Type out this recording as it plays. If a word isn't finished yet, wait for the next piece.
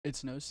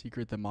It's no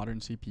secret that modern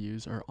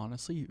CPUs are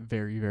honestly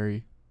very,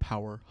 very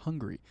power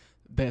hungry.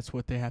 That's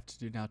what they have to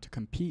do now to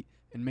compete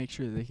and make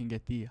sure that they can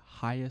get the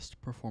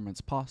highest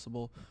performance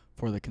possible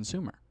for the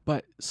consumer.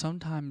 But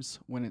sometimes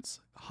when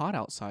it's hot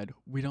outside,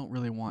 we don't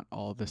really want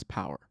all this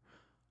power.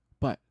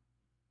 But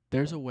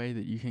there's a way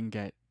that you can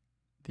get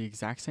the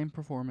exact same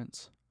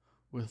performance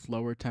with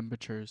lower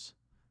temperatures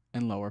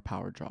and lower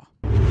power draw.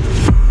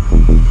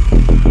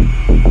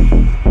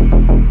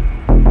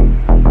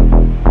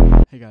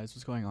 Hey guys,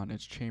 what's going on?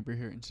 It's Chamber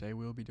here, and today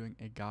we will be doing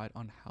a guide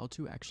on how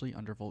to actually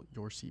undervolt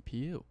your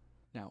CPU.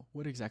 Now,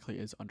 what exactly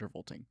is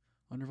undervolting?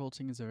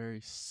 Undervolting is a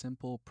very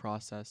simple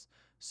process.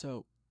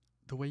 So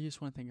the way you just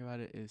want to think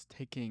about it is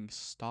taking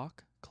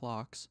stock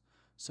clocks.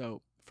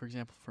 So for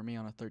example, for me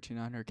on a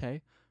 13900K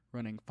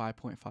running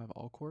 5.5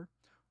 all-core,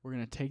 we're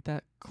going to take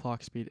that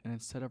clock speed, and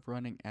instead of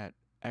running at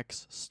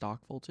X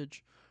stock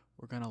voltage,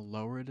 we're going to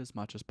lower it as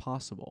much as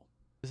possible.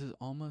 This is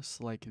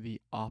almost like the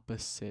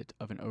opposite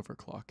of an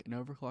overclock. An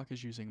overclock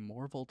is using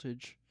more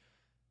voltage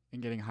and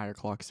getting higher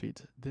clock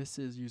speeds. This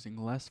is using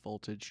less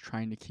voltage,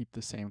 trying to keep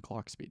the same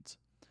clock speeds.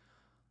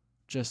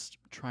 Just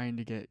trying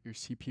to get your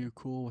CPU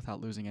cool without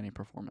losing any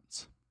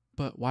performance.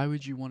 But why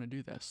would you want to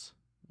do this?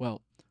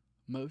 Well,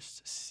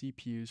 most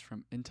CPUs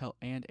from Intel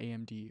and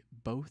AMD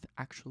both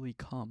actually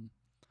come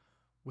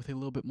with a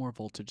little bit more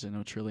voltage than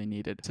what's really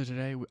needed. So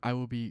today I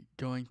will be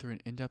going through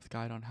an in-depth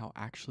guide on how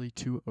actually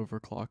to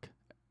overclock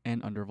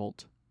and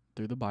undervolt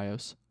through the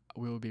BIOS.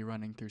 We will be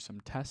running through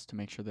some tests to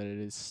make sure that it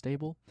is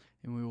stable,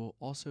 and we will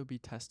also be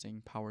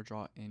testing power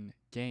draw in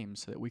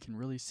games so that we can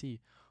really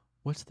see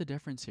what's the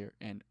difference here,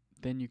 and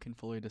then you can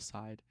fully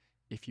decide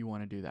if you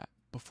want to do that.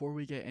 Before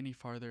we get any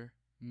farther,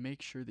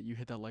 make sure that you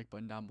hit that like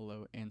button down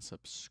below and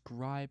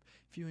subscribe.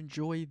 If you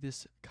enjoy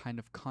this kind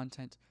of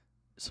content,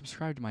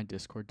 subscribe to my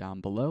Discord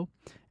down below,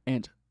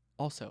 and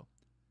also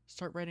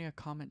start writing a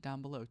comment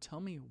down below.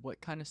 Tell me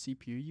what kind of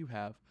CPU you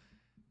have.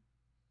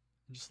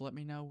 Just let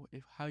me know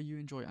how you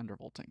enjoy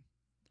undervolting.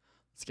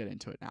 Let's get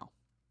into it now.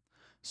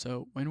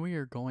 So when we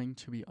are going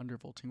to be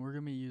undervolting, we're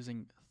going to be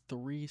using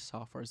 3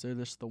 softwares. They're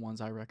just the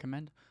ones I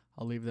recommend.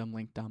 I'll leave them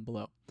linked down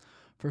below.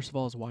 First of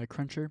all is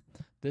Y-Cruncher.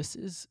 This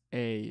is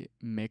a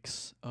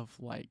mix of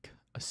like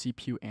a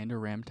CPU and a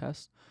RAM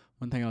test.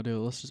 One thing I'll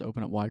do, let's just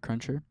open up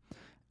Y-Cruncher,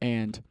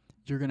 and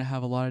you're going to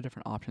have a lot of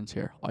different options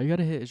here. All you got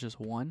to hit is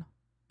just 1,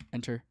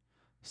 enter,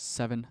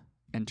 7,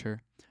 enter,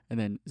 and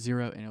then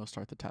 0, and it will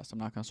start the test. I'm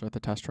not going to start the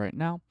test right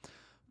now,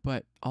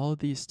 but all of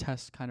these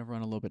tests kind of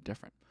run a little bit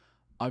different.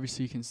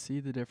 Obviously, you can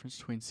see the difference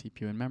between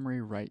CPU and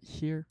memory right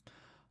here.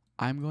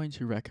 I'm going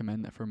to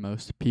recommend that for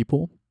most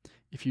people,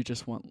 if you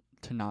just want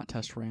to not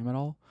test RAM at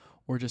all,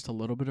 or just a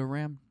little bit of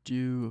RAM,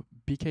 do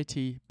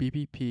BKT,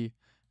 BBP,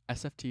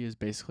 SFT is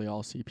basically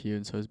all CPU,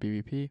 and so is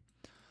BBP.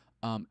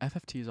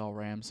 FFT is all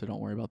RAM, so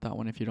don't worry about that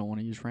one if you don't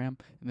want to use RAM.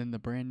 And then the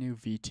brand new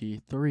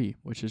VT3,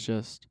 which is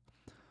just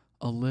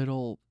a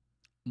little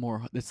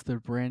more, it's the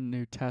brand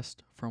new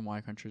test from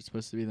Y-Cruncher. It's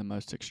supposed to be the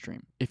most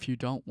extreme. If you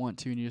don't want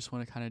to and you just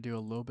want to kind of do a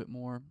little bit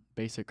more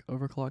basic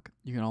overclock,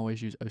 you can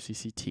always use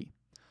OCCT.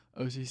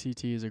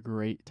 OCCT is a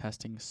great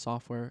testing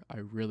software. I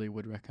really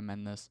would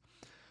recommend this.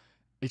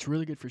 It's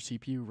really good for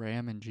CPU,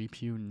 RAM, and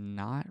GPU.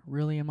 Not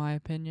really, in my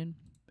opinion.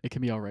 It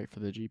can be alright for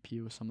the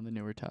GPU with some of the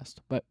newer tests,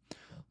 but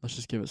let's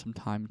just give it some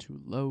time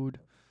to load.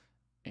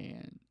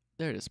 And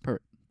there it is,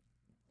 perfect.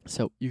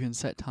 So you can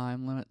set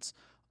time limits.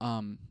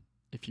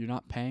 If you're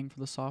not paying for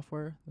the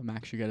software, the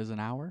max you get is an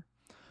hour.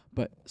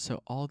 But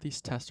so all of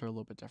these tests are a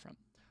little bit different.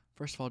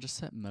 First of all, just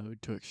set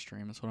mode to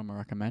extreme. That's what I'm going to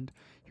recommend.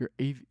 Your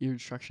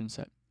instruction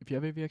set. If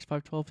you have AVX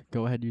 512,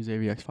 go ahead and use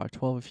AVX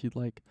 512 if you'd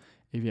like.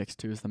 AVX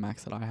 2 is the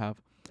max that I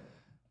have.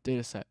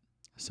 Data set.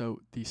 So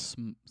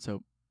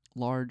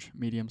large,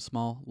 medium,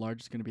 small.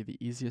 Large is going to be the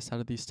easiest out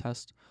of these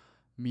tests.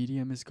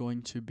 Medium is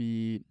going to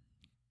be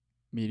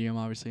medium,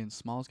 obviously, and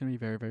small is going to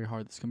be very, very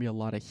hard. There's going to be a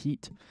lot of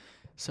heat.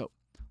 So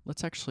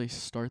let's actually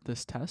start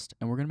this test,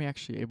 and we're going to be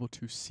actually able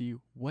to see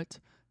what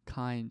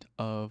kind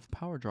of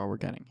power draw we're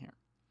getting here,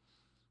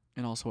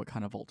 and also what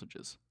kind of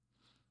voltages.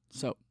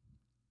 So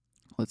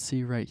let's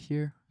see right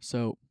here.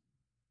 So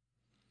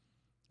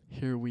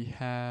here we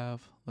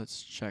have,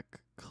 let's check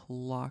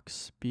clock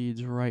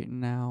speeds right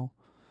now.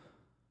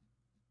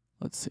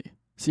 Let's see.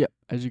 So yep,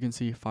 as you can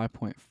see,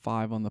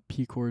 5.5 on the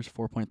P cores,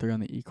 4.3 on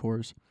the E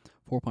cores,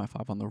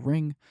 4.5 on the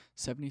ring,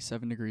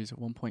 77 degrees,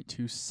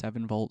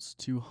 1.27 volts,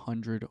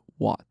 200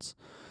 watts.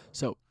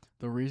 So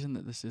the reason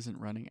that this isn't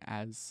running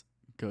as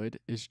good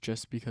is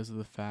just because of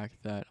the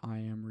fact that I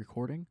am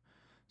recording.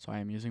 So I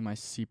am using my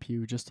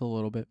CPU just a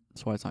little bit.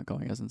 That's why it's not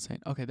going as insane.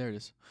 Okay, there it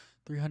is.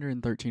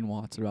 313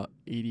 watts at about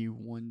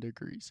 81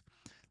 degrees.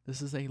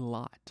 This is a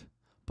lot.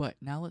 But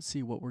now let's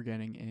see what we're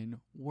getting in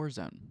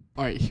Warzone.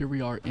 Alright, here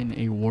we are in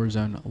a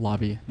Warzone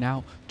lobby.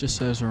 Now,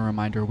 just as a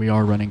reminder, we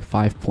are running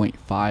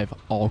 5.5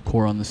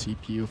 all-core on the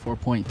CPU,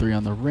 4.3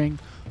 on the ring,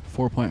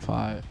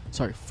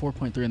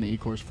 4.3 on the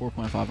E-cores,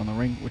 4.5 on the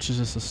ring, which is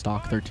just a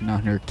stock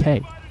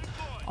 13900K.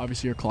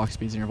 Obviously, your clock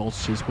speeds and your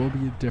voltages will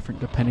be different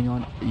depending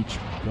on each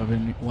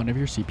one of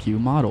your CPU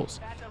models.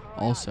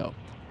 Also,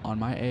 on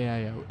my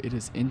AIO, it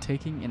is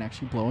intaking and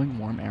actually blowing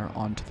warm air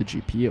onto the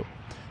GPU.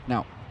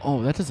 Now,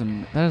 that is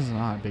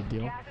not a big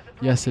deal.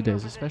 Yes, it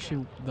is,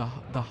 especially the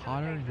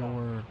hotter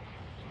your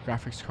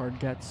graphics card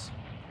gets,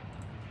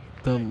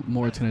 the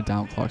more it's going to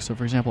downclock. So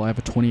for example, I have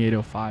a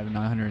 2805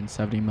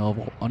 970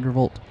 millivolt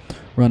undervolt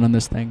run on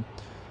this thing.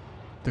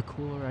 The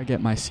cooler I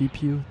get my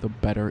CPU, the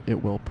better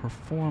it will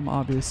perform,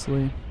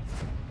 obviously.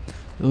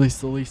 At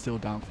least it'll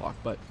downclock,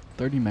 but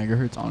 30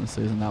 megahertz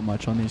honestly isn't that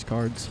much on these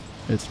cards.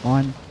 It's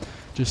fine.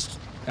 Just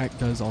that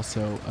does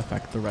also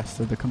affect the rest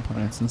of the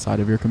components inside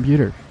of your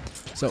computer.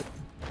 So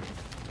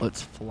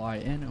let's fly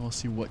in and we'll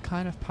see what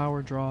kind of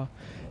power draw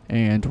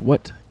and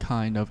what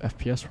kind of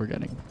FPS we're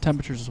getting.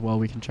 Temperatures as well,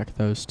 we can check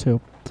those too.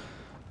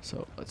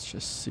 So let's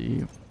just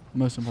see.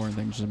 Most important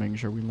thing is just making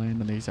sure we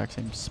land in the exact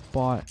same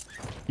spot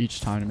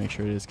each time to make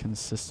sure it is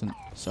consistent.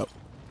 So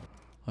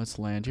let's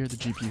land here. The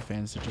GPU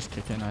fans that just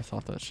kick in, I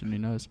thought that should be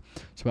noticed.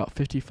 It's about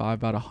 55,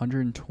 about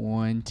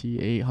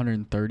 128,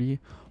 130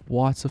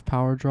 watts of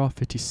power draw,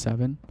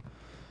 57.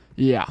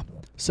 Yeah.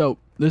 So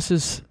this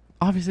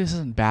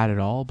isn't bad at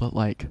all, but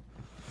like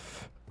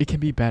it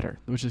can be better,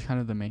 which is kind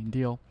of the main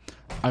deal.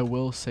 I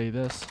will say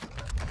this.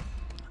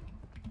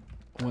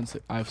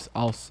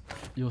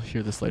 You'll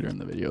hear this later in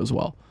the video as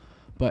well.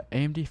 But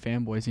AMD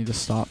fanboys need to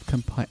stop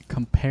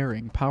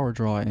comparing power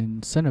draw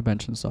in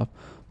Cinebench and stuff.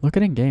 Look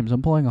at in games.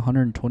 I'm pulling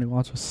 120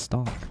 watts with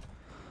stock.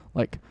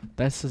 Like,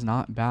 this is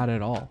not bad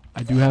at all.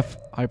 I do have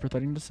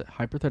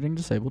hyperthreading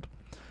disabled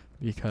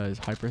because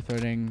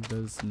hyperthreading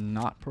does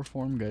not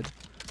perform good.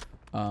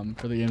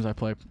 For the games I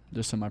play,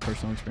 just in my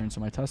personal experience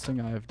and my testing,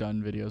 I have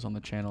done videos on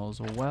the channel as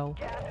well.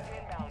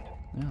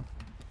 Yeah.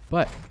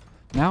 But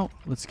now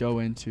let's go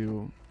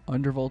into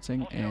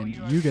undervolting and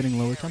you getting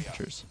lower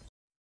temperatures.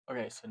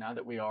 Okay, so now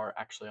that we are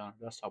actually on our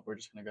desktop, we're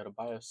just going to go to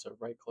BIOS. So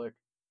right click,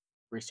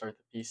 restart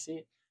the PC,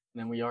 and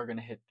then we are going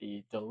to hit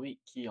the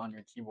delete key on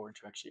your keyboard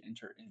to actually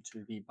enter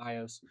into the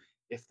BIOS.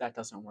 If that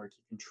doesn't work,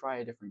 you can try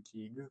a different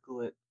key,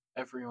 Google it.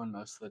 Everyone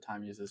most of the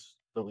time uses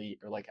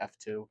delete or like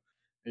F2.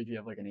 If you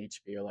have like an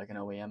HP or like an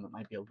OEM, it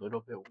might be a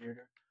little bit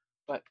weirder.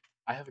 But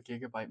I have a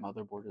Gigabyte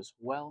motherboard as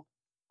well.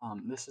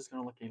 This is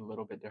going to look a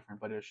little bit different,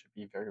 but it should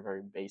be very,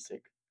 very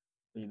basically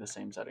the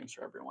same settings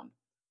for everyone.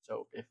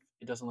 So if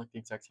it doesn't look the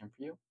exact same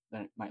for you,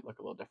 then it might look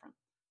a little different.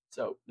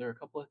 So there are a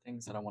couple of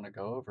things that I want to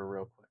go over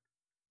real quick.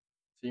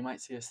 So you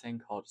might see this thing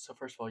called, so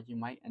first of all, you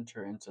might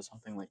enter into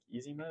something like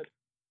easy mode,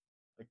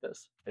 like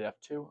this, hit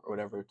F2 or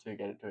whatever to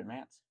get it to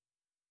advanced.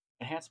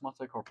 Enhanced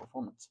multi-core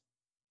performance.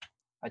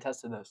 I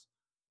tested this.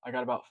 I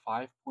got about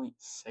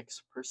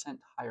 5.6%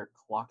 higher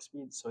clock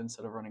speed, so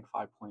instead of running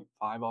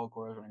 5.5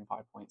 all-core, I was running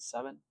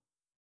 5.7.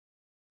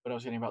 But I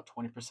was getting about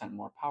 20%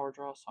 more power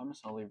draw, so I'm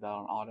just going to leave that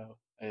on auto.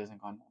 It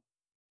isn't going to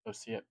go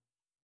see it.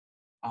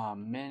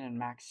 Min and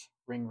max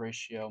ring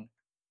ratio.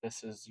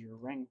 This is your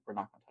ring. We're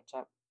not going to touch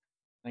that.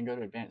 Then go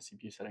to advanced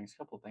CPU settings. A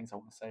couple of things I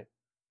want to say.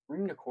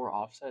 Ring to core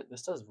offset.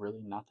 This does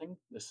really nothing.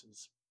 This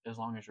is, as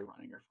long as you're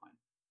running, you're fine.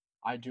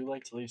 I do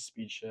like to leave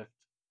speed shift,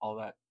 all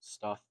that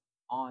stuff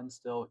on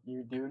still.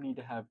 You do need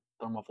to have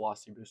thermal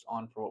velocity boost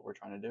on for what we're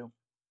trying to do.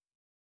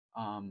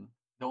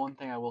 The one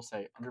thing I will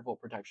say, undervolt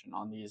protection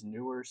on these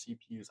newer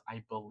CPUs,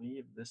 I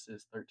believe this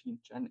is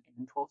 13th gen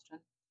and 12th gen.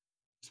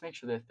 Just make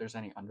sure that if there's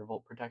any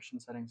undervolt protection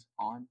settings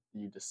on,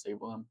 you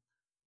disable them,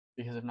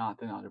 because if not,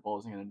 then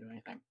undervolt isn't going to do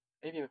anything.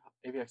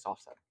 AVX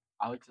offset.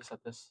 I like to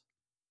set this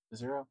to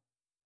 0.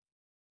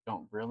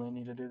 Don't really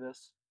need to do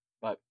this,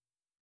 but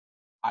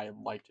I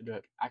like to do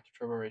it. Active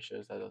turbo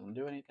ratios, that doesn't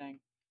do anything.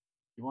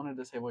 You want to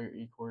disable your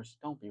E-cores,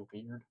 don't be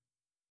weird.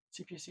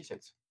 CPU C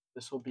states.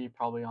 This will be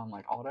probably on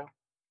like auto.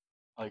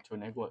 I like to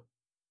enable it.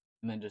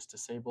 And then just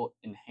disable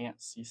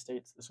enhanced C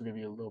states. This will give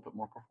you a little bit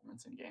more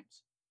performance in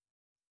games.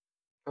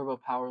 Turbo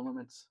power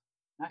limits,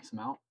 max them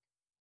out.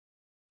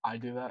 I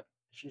do that.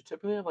 If you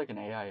typically have like an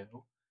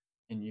AIO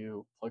and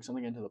you plug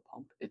something into the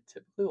pump, it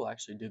typically will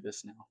actually do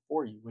this now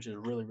for you, which is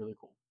really, really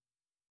cool.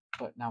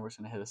 But now we're just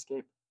going to hit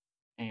escape.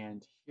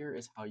 And here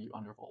is how you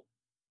undervolt.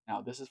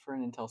 Now, this is for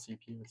an Intel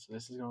CPU, so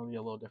this is going to be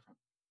a little different.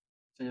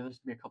 So there's going to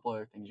be a couple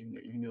other things you can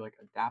do. You can do like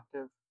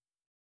adaptive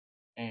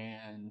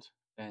and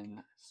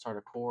then start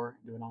a core,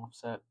 do an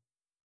offset.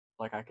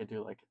 Like I could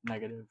do like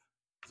negative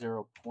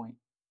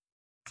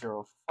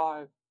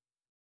 0.05.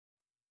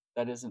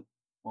 That isn't,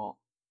 well,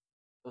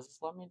 does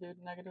this let me do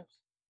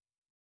negatives?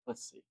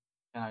 Let's see.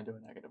 Can I do a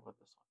negative with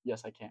this one?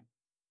 Yes, I can.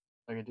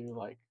 I could do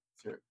like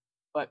 0.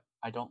 But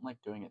I don't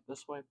like doing it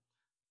this way.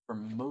 For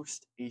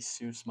most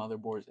ASUS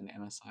motherboards and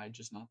MSI,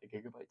 just not the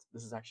gigabytes,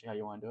 this is actually how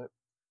you want to do it.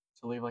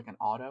 So leave like an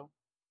auto,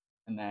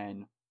 and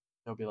then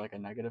there'll be like a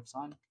negative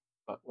sign.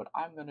 But what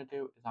I'm going to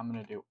do is I'm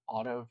going to do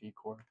auto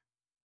vCore.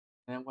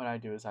 And then what I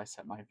do is I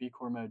set my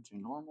vCore mode to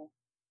normal.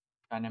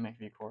 Dynamic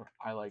vCore,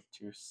 I like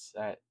to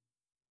set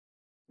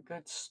a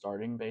good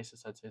starting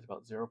basis. I'd say it's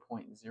about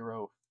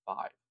 0.05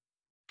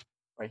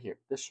 right here.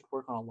 This should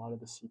work on a lot of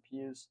the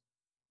CPUs,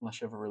 unless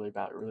you have a really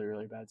bad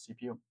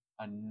CPU.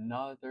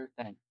 Another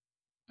thing,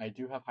 I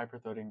do have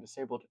hyperthreading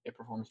disabled. It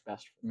performs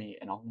best for me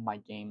in all my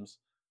games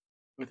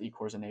with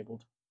E-cores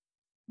enabled.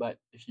 But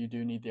if you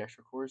do need the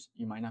extra cores,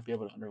 you might not be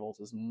able to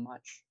undervolt as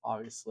much,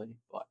 obviously.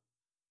 But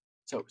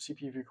so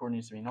CPU view core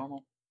needs to be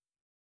normal,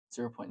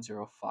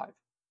 0.05.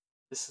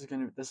 This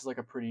is like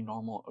a pretty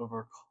normal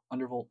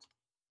undervolt.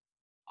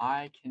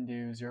 I can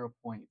do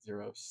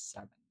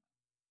 0.07.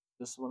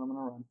 This is what I'm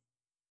gonna run.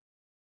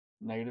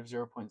 Negative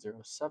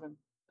 0.07. Then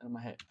I'm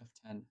gonna hit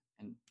F10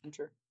 and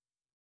enter.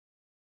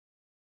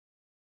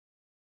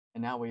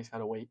 And now we just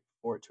gotta wait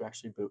for it to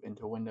actually boot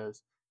into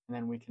Windows, and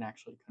then we can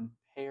actually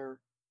compare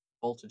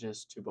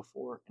voltages to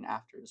before and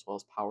after, as well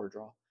as power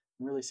draw,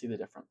 and really see the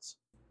difference.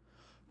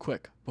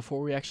 Quick,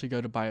 before we actually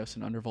go to BIOS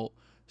and Undervolt,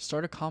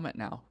 start a comment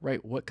now.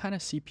 Write what kind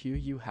of CPU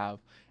you have,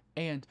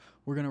 and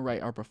we're going to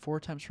write our before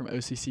times from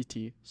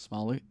OCCT,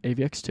 small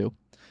AVX2,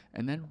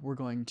 and then we're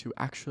going to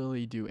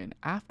actually do an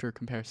after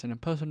comparison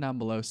and post them down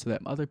below so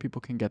that other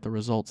people can get the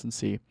results and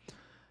see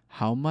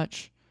how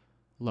much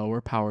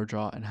lower power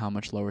draw and how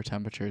much lower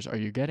temperatures are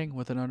you getting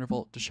with an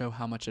Undervolt to show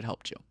how much it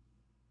helped you.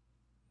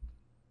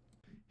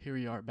 Here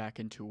we are back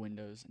into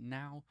Windows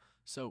now.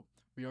 So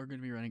we are going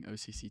to be running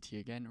OCCT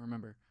again.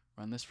 Remember,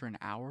 run this for an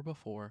hour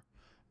before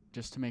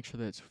just to make sure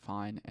that it's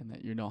fine and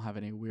that you don't have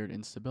any weird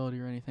instability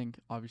or anything.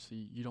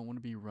 Obviously, you don't want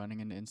to be running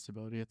into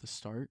instability at the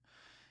start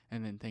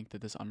and then think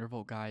that this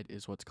undervolt guide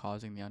is what's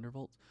causing the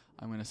undervolt.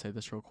 I'm going to say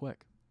this real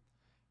quick.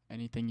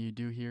 Anything you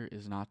do here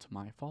is not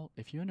my fault.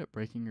 If you end up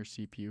breaking your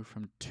CPU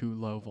from too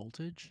low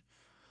voltage,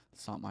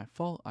 it's not my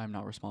fault. I'm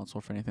not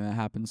responsible for anything that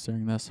happens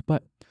during this,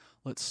 but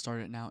let's start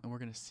it now, and we're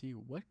going to see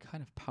what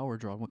kind of power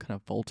draw and what kind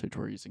of voltage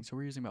we're using. So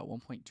we're using about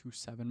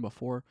 1.27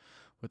 before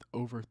with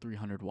over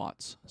 300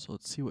 watts. So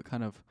let's see what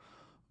kind of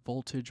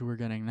voltage we're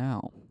getting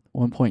now.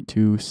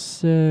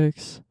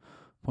 1.26,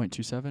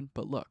 0.27,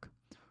 but look,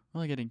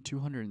 we're only getting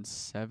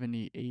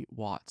 278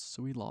 watts.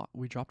 So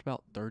we dropped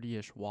about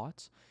 30-ish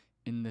watts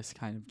in this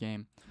kind of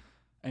game.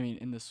 I mean,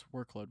 in this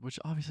workload, which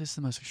obviously is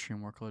the most extreme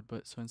workload,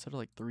 but so instead of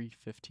like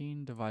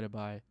 315 divided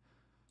by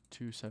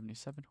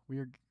 277,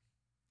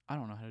 I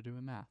don't know how to do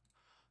a math.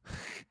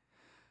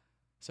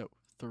 So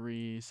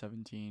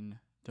 317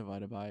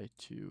 divided by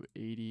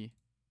 280,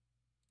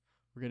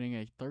 we're getting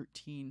a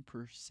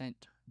 13%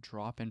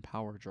 drop in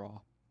power draw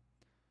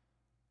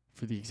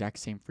for the exact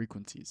same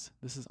frequencies.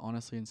 This is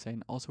honestly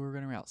insane. Also, we were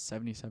getting about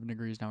 77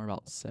 degrees, now we're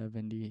about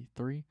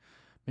 73,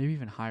 maybe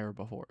even higher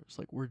before. It's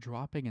like we're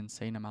dropping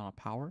insane amount of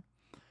power,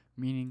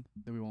 meaning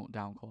that we won't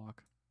downclock,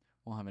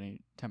 won't have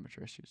any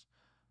temperature issues.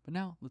 But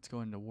now let's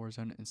go into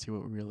Warzone and see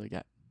what we really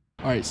get.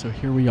 Alright, so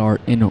here we are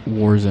in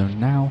Warzone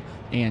now,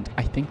 and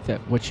I think that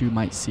what you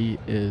might see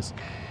is,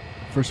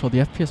 first of all, the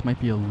FPS might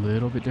be a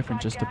little bit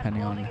different just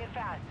depending on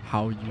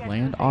how you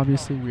land.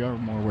 Obviously, we are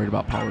more worried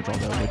about power draw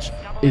though, which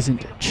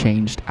isn't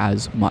changed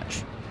as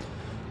much.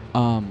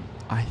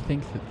 I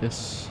think that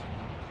this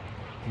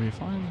will be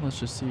fine. Let's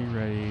just see,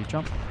 ready,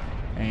 jump,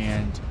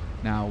 and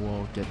now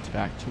we'll get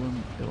back to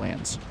him. It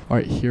lands. All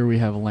right, here we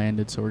have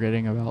landed. So we're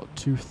getting about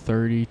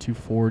 230,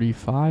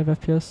 245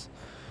 FPS.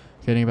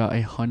 Getting about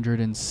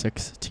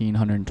 116,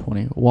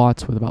 120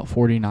 watts with about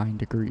 49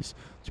 degrees.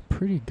 It's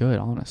pretty good,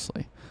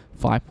 honestly.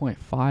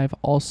 5.5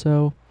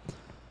 also.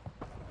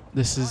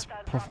 This is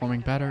performing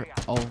better.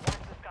 Oh,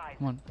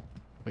 come on.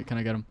 Wait, can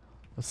I get him?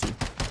 Let's see.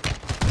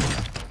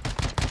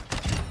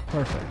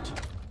 Perfect.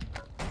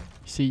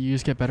 See, you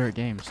just get better at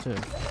games, too.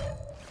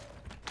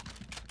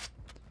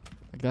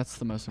 That's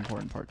the most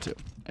important part too.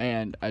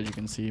 And as you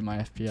can see, my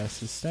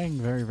FPS is staying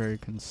very, very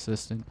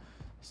consistent.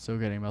 Still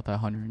getting about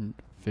that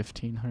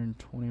 115,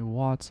 120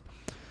 watts.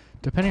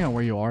 Depending on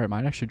where you are, it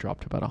might actually drop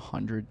to about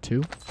 100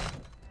 too.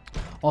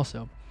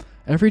 Also,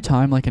 every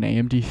time like an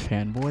AMD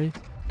fanboy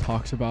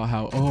talks about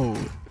how, oh,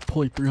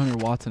 pulling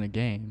 300 watts in a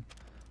game,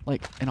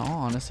 like in all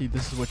honesty,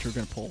 this is what you're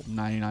going to pull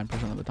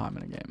 99% of the time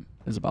in a game,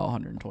 is about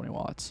 120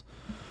 watts.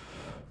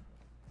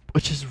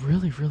 Which is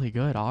really, really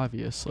good,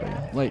 obviously.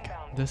 Like,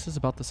 this is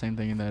about the same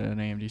thing that an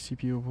AMD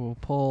CPU will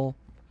pull.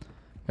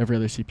 Every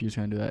other CPU is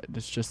going to do that.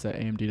 It's just that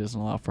AMD doesn't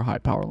allow for high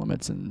power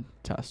limits in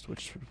test,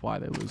 which is why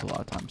they lose a lot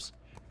of times.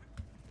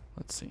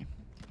 Let's see.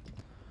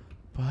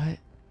 But,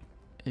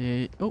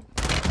 oh.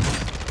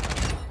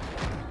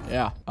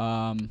 Yeah,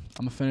 I'm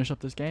going to finish up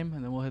this game,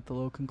 and then we'll hit the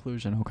little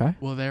conclusion, okay?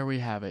 Well, there we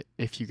have it.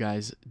 If you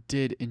guys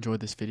did enjoy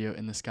this video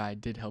and this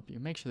guide did help you,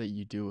 make sure that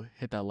you do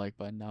hit that like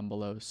button down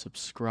below,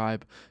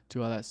 subscribe,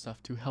 do all that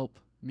stuff to help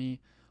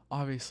me.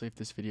 Obviously, if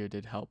this video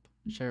did help,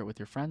 share it with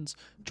your friends.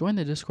 Join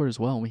the Discord as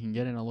well, and we can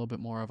get in a little bit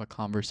more of a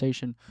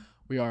conversation.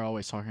 We are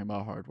always talking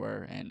about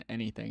hardware and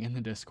anything in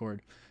the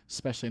Discord,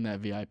 especially in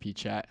that VIP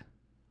chat.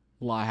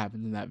 A lot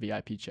happens in that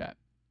VIP chat.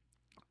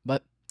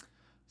 But,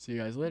 see you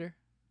guys later.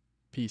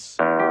 Peace.